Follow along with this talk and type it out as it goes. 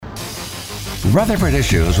Rutherford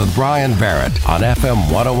Issues with Bryan Barrett on FM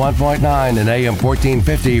 101.9 and AM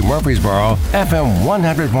 1450 Murfreesboro, FM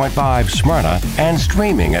 100.5 Smyrna, and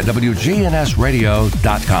streaming at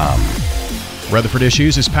WGNSradio.com. Rutherford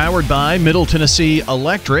Issues is powered by Middle Tennessee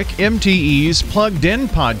Electric. MTE's Plugged In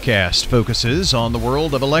podcast focuses on the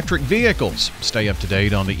world of electric vehicles. Stay up to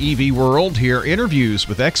date on the EV world, hear interviews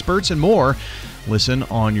with experts, and more. Listen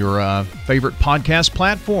on your favorite podcast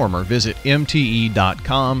platform or visit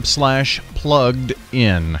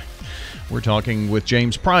mte.com/pluggedin. We're talking with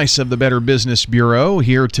James Price of the Better Business Bureau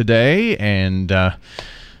here today, and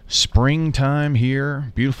springtime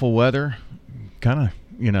here, beautiful weather. Kind of,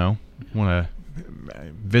 want to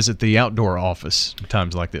visit the outdoor office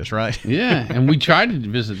times like this, right? Yeah, and we tried to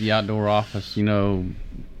visit the outdoor office,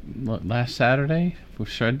 last Saturday for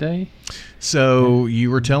Shred Day. So you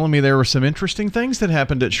were telling me there were some interesting things that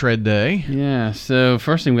happened at Shred Day. Yeah, so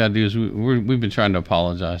first thing we got to do is we've been trying to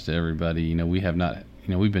apologize to everybody. We have not,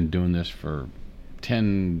 we've been doing this for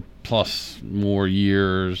 10 plus more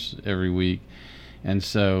years every week. And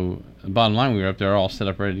so bottom line, we were up there all set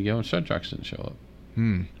up, ready to go, and Shred trucks didn't show up.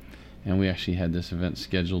 And we actually had this event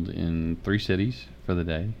scheduled in 3 cities for the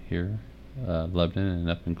day here, Lebanon and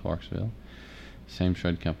up in Clarksville. Same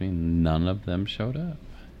shred company, none of them showed up.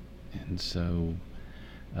 And so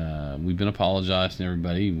we've been apologizing to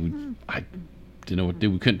everybody. I didn't know what to do.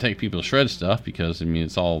 We couldn't take people to shred stuff because,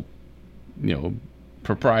 it's all,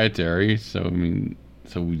 proprietary. So we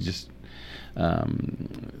just,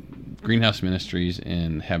 Greenhouse Ministries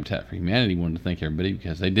and Habitat for Humanity wanted to thank everybody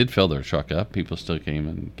because they did fill their truck up. People still came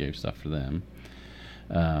and gave stuff for them.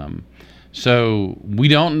 So we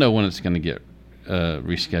don't know when it's going to get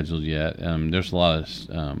rescheduled yet. There's a lot of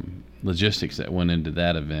logistics that went into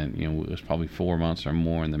that event. It was probably 4 months or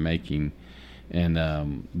more in the making,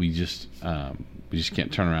 and we just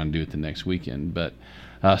can't turn around and do it the next weekend. But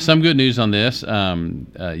some good news on this.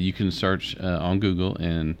 You can search on Google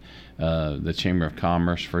and the Chamber of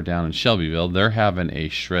Commerce for down in Shelbyville. They're having a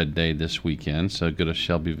Shred Day this weekend, so go to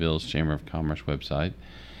Shelbyville's Chamber of Commerce website,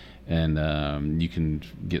 and you can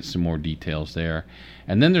get some more details there.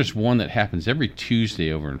 And then there's one that happens every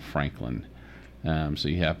Tuesday over in Franklin. So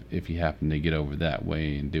if you happen to get over that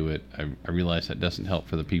way and do it, I realize that doesn't help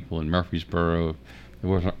for the people in Murfreesboro.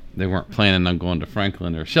 They weren't planning on going to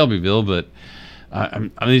Franklin or Shelbyville, but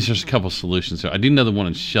there's just a couple solutions. So I do know the one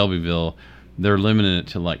in Shelbyville, they're limiting it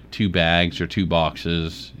to like 2 bags or 2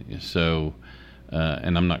 boxes. So,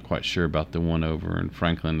 and I'm not quite sure about the one over in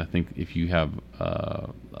Franklin. I think if you have a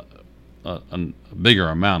bigger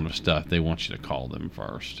amount of stuff, they want you to call them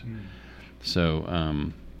first.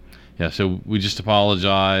 So, so we just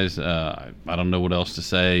apologize. I don't know what else to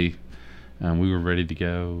say. We were ready to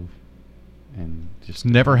go. And just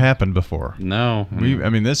never happened before. No.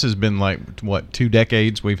 This has been like, 2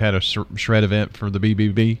 decades we've had a shred event for the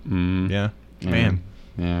BBB. Yeah. Man.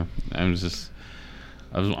 Yeah. I'm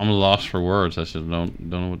lost for words. I just don't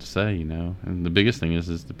know what to say, And the biggest thing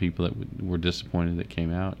is the people that were disappointed that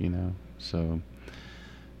came out, So,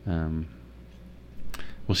 we'll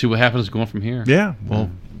see what happens going from here. Yeah.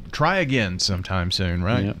 Well, try again sometime soon,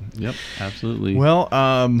 right? Yep. Absolutely. Well,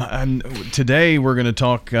 and today we're going to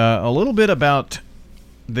talk a little bit about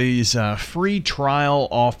these free trial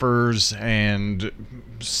offers, and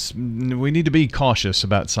we need to be cautious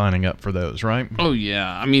about signing up for those, right? Oh,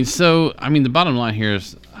 yeah. The bottom line here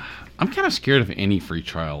is I'm kind of scared of any free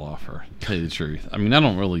trial offer, to tell you the truth. I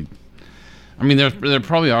don't really... there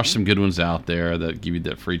probably are some good ones out there that give you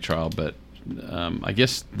that free trial, but I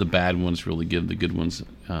guess the bad ones really give the good ones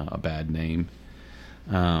a bad name.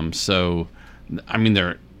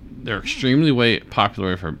 They're extremely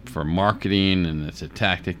popular for marketing, and it's a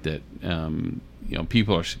tactic that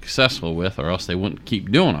people are successful with, or else they wouldn't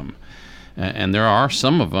keep doing them. And there are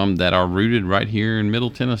some of them that are rooted right here in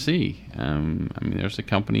Middle Tennessee. There's a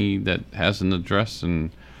company that has an address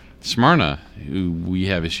in Smyrna who we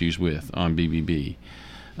have issues with on BBB.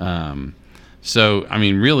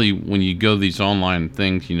 Really, when you go these online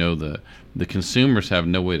things, the consumers have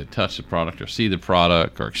no way to touch the product or see the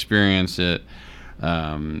product or experience it.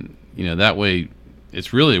 That way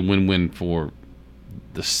it's really a win-win for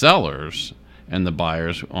the sellers and the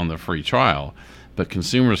buyers on the free trial, but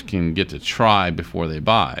consumers can get to try before they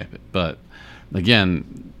buy. But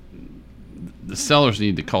again, the sellers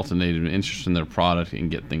need to cultivate an interest in their product and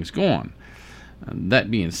get things going. That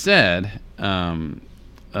being said,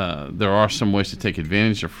 there are some ways to take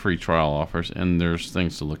advantage of free trial offers, and there's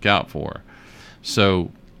things to look out for.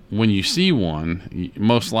 So when you see one,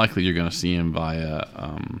 most likely you're going to see them via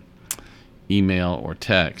email or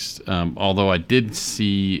text. Although I did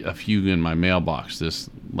see a few in my mailbox this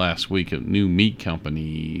last week. A new meat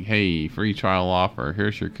company, hey, free trial offer.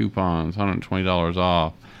 Here's your coupons, $120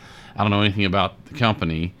 off. I don't know anything about the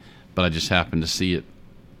company, but I just happened to see it,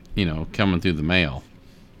 coming through the mail.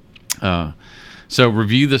 So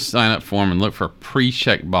review the sign-up form and look for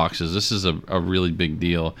pre-check boxes. This is a really big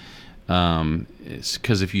deal. It's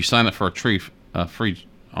because if you sign up for a free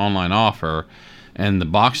online offer and the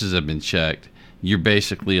boxes have been checked, you're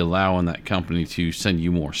basically allowing that company to send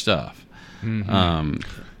you more stuff. Mm-hmm.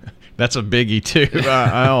 That's a biggie too.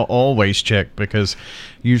 I'll always check, because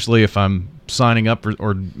usually if I'm signing up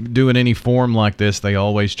or doing any form like this, they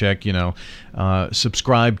always check,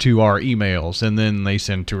 subscribe to our emails, and then they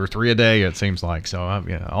send 2 or 3 a day, it seems like. So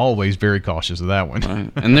I'm always very cautious of that one.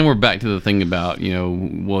 Right. And then we're back to the thing about, you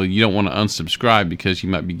don't want to unsubscribe because you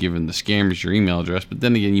might be giving the scammers your email address, but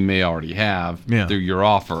then again, you may already have through your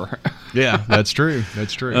offer. Yeah, that's true.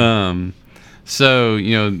 That's true. So,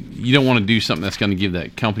 you don't want to do something that's going to give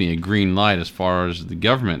that company a green light as far as the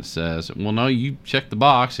government says. Well, no, you checked the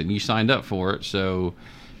box and you signed up for it, so,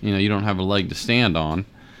 you don't have a leg to stand on.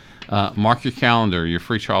 Mark your calendar. Your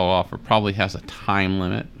free trial offer probably has a time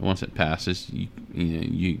limit. Once it passes,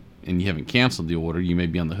 you haven't canceled the order, you may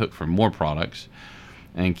be on the hook for more products.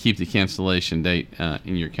 And keep the cancellation date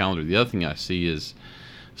in your calendar. The other thing I see is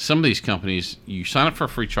some of these companies, you sign up for a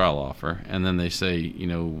free trial offer, and then they say,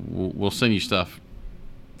 we'll send you stuff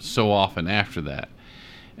so often after that.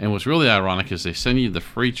 And what's really ironic is they send you the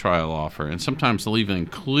free trial offer, and sometimes they'll even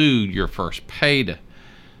include your first paid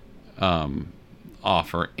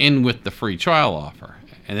offer in with the free trial offer.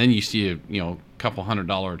 And then you see a couple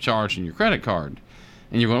 $100 charge in your credit card,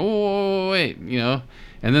 and you're going, oh, wait, and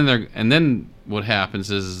then what happens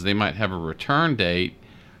is they might have a return date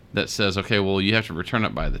that says, okay, well, you have to return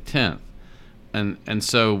it by the 10th. And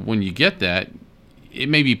so when you get that, it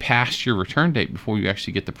may be past your return date before you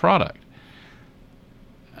actually get the product.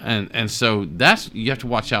 And so you have to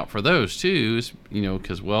watch out for those too,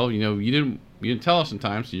 because, you didn't tell us in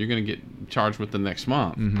time, so you're going to get charged with the next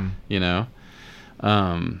month,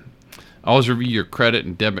 Always review your credit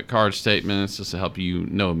and debit card statements. This will help you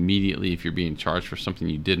know immediately if you're being charged for something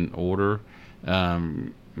you didn't order.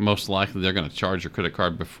 Most likely they're going to charge your credit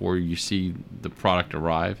card before you see the product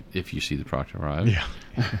arrive, if you see the product arrive. Yeah.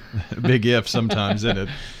 Big if sometimes, isn't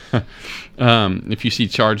it? If you see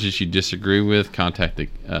charges you disagree with, contact the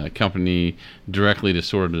company directly to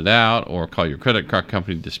sort it out, or call your credit card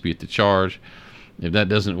company to dispute the charge. If that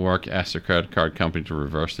doesn't work, ask the credit card company to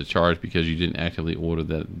reverse the charge because you didn't actively order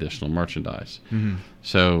that additional merchandise. Mm-hmm.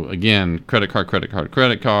 So again, credit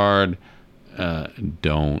card.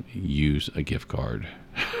 Don't use a gift card.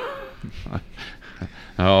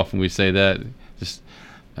 How often we say that? Just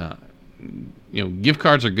gift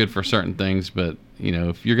cards are good for certain things, but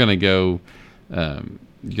if you're gonna go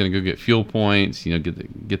get fuel points,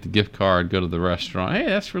 get the gift card, go to the restaurant. Hey,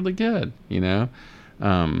 that's really good,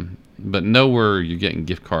 but know where you're getting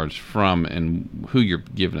gift cards from and who you're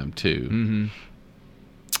giving them to.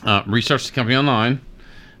 Mm-hmm. Research the company online.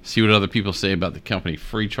 See what other people say about the company,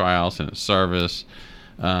 free trials and its service.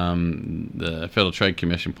 The Federal Trade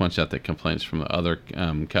Commission points out that complaints from other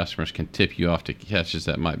customers can tip you off to catches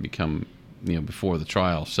that might become, before the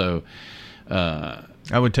trial. So I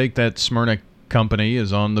would take that Smyrna company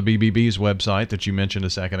is on the BBB's website that you mentioned a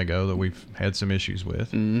second ago that we've had some issues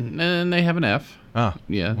with. And they have an F. Ah,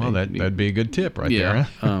 yeah. Well, that'd be a good tip right there.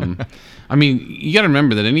 Huh? You got to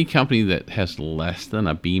remember that any company that has less than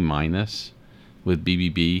a B- with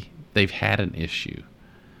BBB, they've had an issue.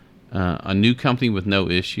 A new company with no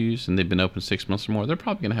issues, and they've been open 6 months or more, they're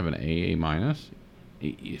probably going to have an AA-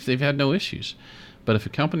 if they've had no issues. But if a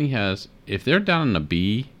company if they're down in a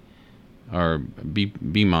B or B-,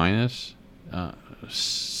 there's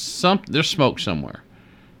smoke somewhere.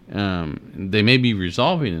 They may be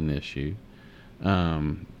resolving an issue,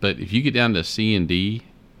 but if you get down to C and D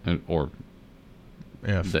or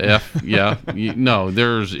F. The F,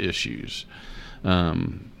 there's issues. A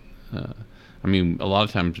lot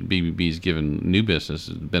of times BBB is given new business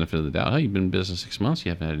the benefit of the doubt. Hey, you've been in business 6 months,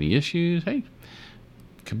 you haven't had any issues. Hey,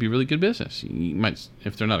 could be really good business. You might,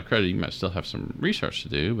 if they're not accredited, you might still have some research to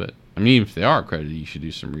do. But even if they are accredited, you should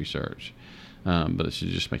do some research. But it should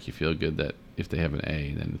just make you feel good that if they have an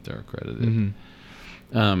A, then if they're accredited.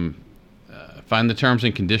 Mm-hmm. Find the terms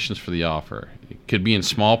and conditions for the offer. It could be in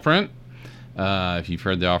small print. If you've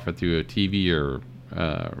heard the offer through a TV or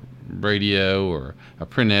radio or a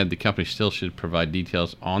print ad, the company still should provide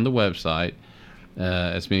details on the website.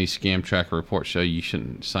 As many scam tracker reports show, you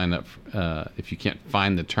shouldn't sign up if you can't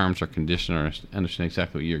find the terms or conditions or understand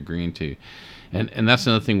exactly what you're agreeing to. And that's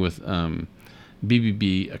another thing with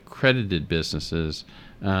BBB accredited businesses,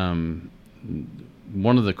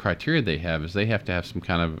 one of the criteria they have is they have to have some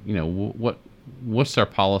kind of, what's their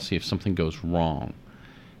policy if something goes wrong,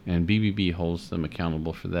 and BBB holds them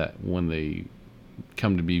accountable for that when they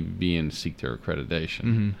come to BBB and seek their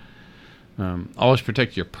accreditation. Always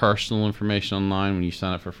protect your personal information online when you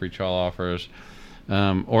sign up for free trial offers,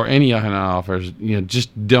 or any kind of offers.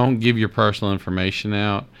 Just don't give your personal information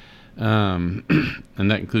out, and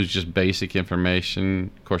that includes just basic information.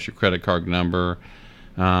 Of course, your credit card number.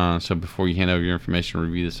 So before you hand over your information,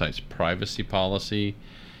 review the site's privacy policy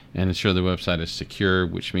and ensure the website is secure,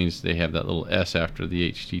 which means they have that little S after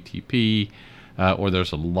the HTTP, or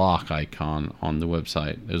there's a lock icon on the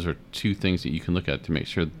website. Those are two things that you can look at to make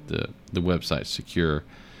sure that the website's secure.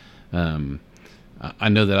 I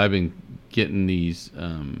know that I've been getting these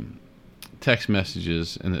text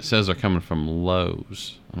messages, and it says they're coming from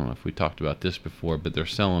Lowe's. I don't know if we talked about this before, but they're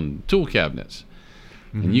selling tool cabinets.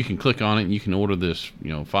 And you can click on it and you can order this,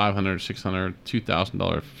 $500, $600,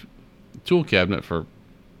 $2,000 tool cabinet for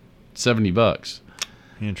 $70.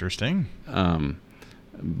 Interesting.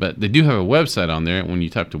 But they do have a website on there. And when you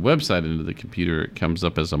type the website into the computer, it comes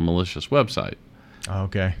up as a malicious website.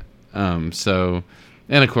 Okay. So,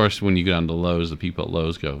 and of course, when you go down to Lowe's, the people at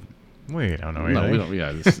Lowe's go, we don't know anything. No, we don't.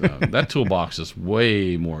 Yeah, that toolbox is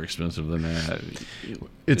way more expensive than that.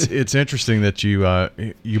 It's interesting that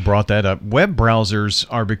you brought that up. Web browsers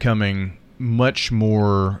are becoming much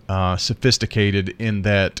more sophisticated in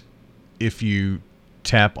that if you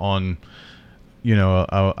tap on,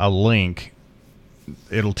 a link,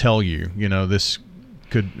 it'll tell you, this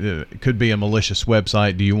could be a malicious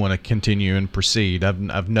website. Do you want to continue and proceed?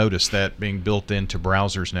 I've noticed that being built into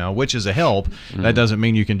browsers now, which is a help. That doesn't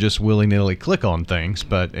mean you can just willy-nilly click on things,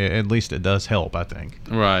 but at least it does help, I think.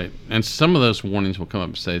 Right. And some of those warnings will come up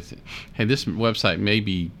and say, hey, this website may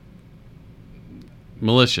be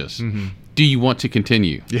malicious. Do you want to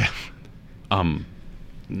continue? Yeah.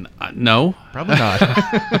 No. Probably not.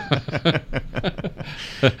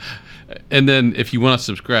 And then if you want to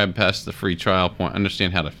subscribe past the free trial point,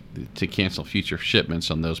 understand how to cancel future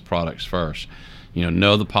shipments on those products first.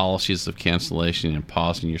 Know the policies of cancellation and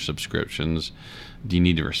pausing your subscriptions. Do you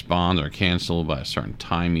need to respond or cancel by a certain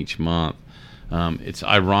time each month? It's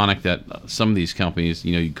ironic that some of these companies,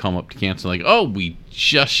 you come up to cancel like, oh, we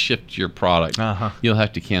just shipped your product. You'll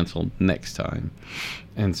have to cancel next time.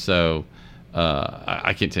 And so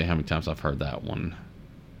I can't tell you how many times I've heard that one.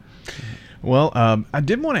 Well, I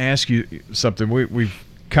did want to ask you something. We've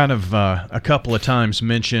kind of a couple of times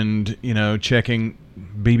mentioned, checking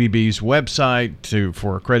BBB's website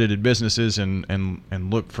for accredited businesses and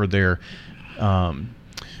look for their,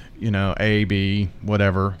 A, B,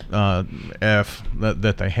 whatever, F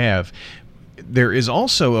that they have. There is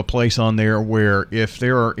also a place on there where if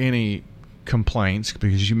there are any complaints,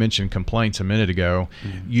 because you mentioned complaints a minute ago,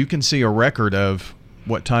 you can see a record of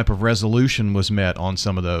what type of resolution was met on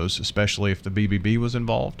some of those, especially if the BBB was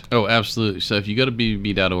involved. Oh, absolutely. So if you go to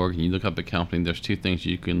bbb.org and you look up a company, there's two things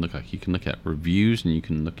you can look at. You can look at reviews and you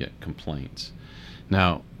can look at complaints.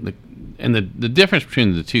 Now, the difference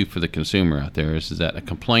between the two for the consumer out there is that a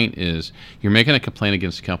complaint is you're making a complaint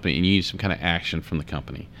against a company and you need some kind of action from the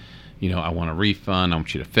company. I want a refund. I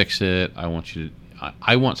want you to fix it. I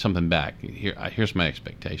want something back. Here's my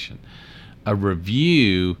expectation. A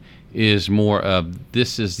review is more of,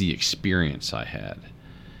 this is the experience I had.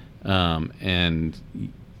 And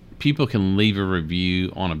people can leave a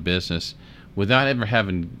review on a business without ever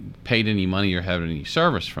having paid any money or having any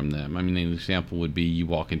service from them. I mean, an example would be you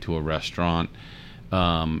walk into a restaurant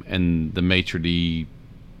and the maitre d'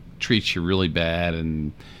 treats you really bad,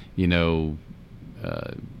 and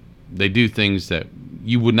they do things that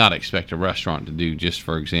you would not expect a restaurant to do, just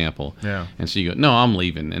for example. Yeah. And so you go, no, I'm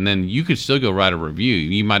leaving. And then you could still go write a review.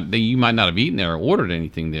 You might not have eaten there or ordered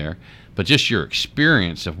anything there, but just your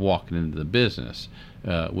experience of walking into the business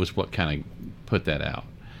was what kind of put that out.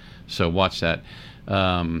 So watch that.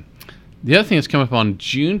 The other thing that's coming up on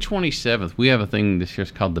June 27th, we have a thing this year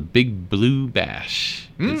called the Big Blue Bash.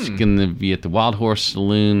 It's going to be at the Wild Horse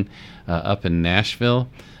Saloon up in Nashville.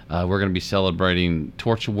 We're going to be celebrating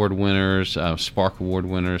Torch Award winners, Spark Award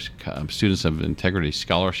winners, Students of Integrity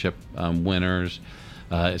Scholarship winners.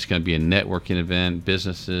 It's going to be a networking event.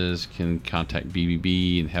 Businesses can contact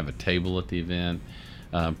BBB and have a table at the event,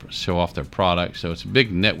 show off their products. So it's a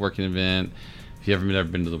big networking event. If you've ever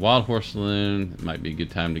been to the Wild Horse Saloon, it might be a good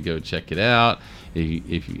time to go check it out.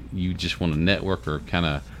 If you just want to network or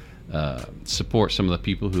kind of support some of the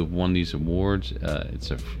people who have won these awards,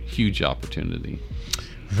 it's a huge opportunity.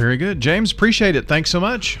 Very good. James, appreciate it. Thanks so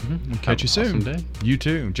much. We'll catch you soon. Awesome day. You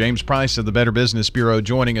too. James Price of the Better Business Bureau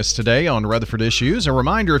joining us today on Rutherford Issues. A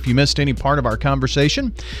reminder, if you missed any part of our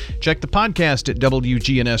conversation, check the podcast at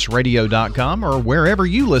WGNSradio.com or wherever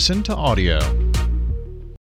you listen to audio.